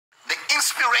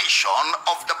inspiration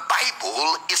of the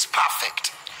Bible is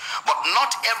perfect, but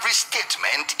not every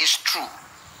statement is true.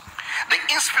 The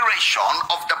inspiration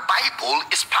of the Bible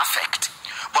is perfect,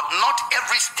 but not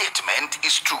every statement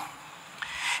is true.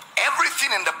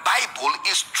 Everything in the Bible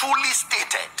is truly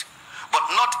stated, but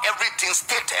not everything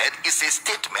stated is a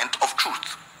statement of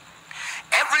truth.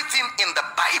 Everything in the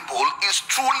Bible is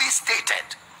truly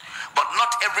stated, but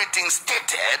not everything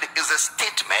stated is a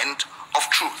statement of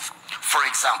truth. For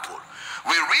example,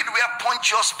 we read where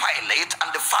Pontius Pilate and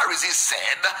the Pharisees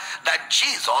said that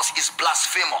Jesus is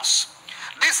blasphemous.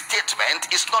 This statement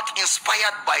is not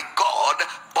inspired by God,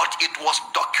 but it was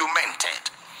documented.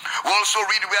 We also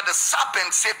read where the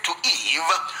serpent said to Eve,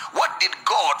 what did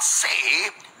God say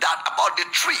that about the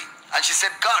tree? And she said,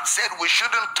 God said we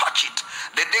shouldn't touch it.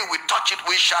 The day we touch it,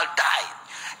 we shall die.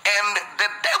 And the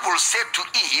devil said to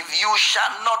Eve, you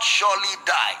shall not surely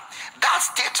die. That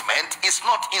statement is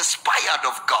not inspired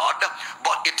of God,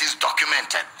 but it is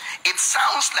documented. It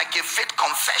sounds like a faith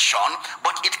confession,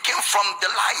 but it came from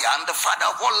the liar and the father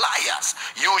of all liars.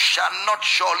 You shall not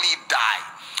surely die.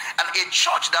 And a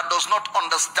church that does not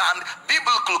understand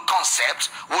biblical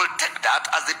concepts will take that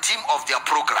as the theme of their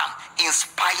program.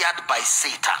 Inspired by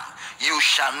Satan. You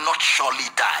shall not surely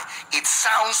die. It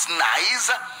sounds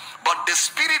nice, but the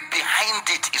spirit behind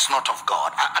it is not of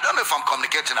God. I don't know if I'm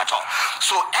communicating at all.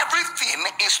 So everything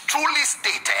is truly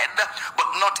stated, but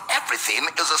not everything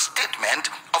is a statement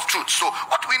of truth. So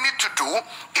what we need to do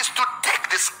is to take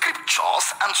the scriptures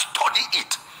and study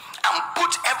it and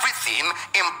put everything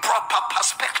in proper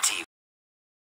perspective.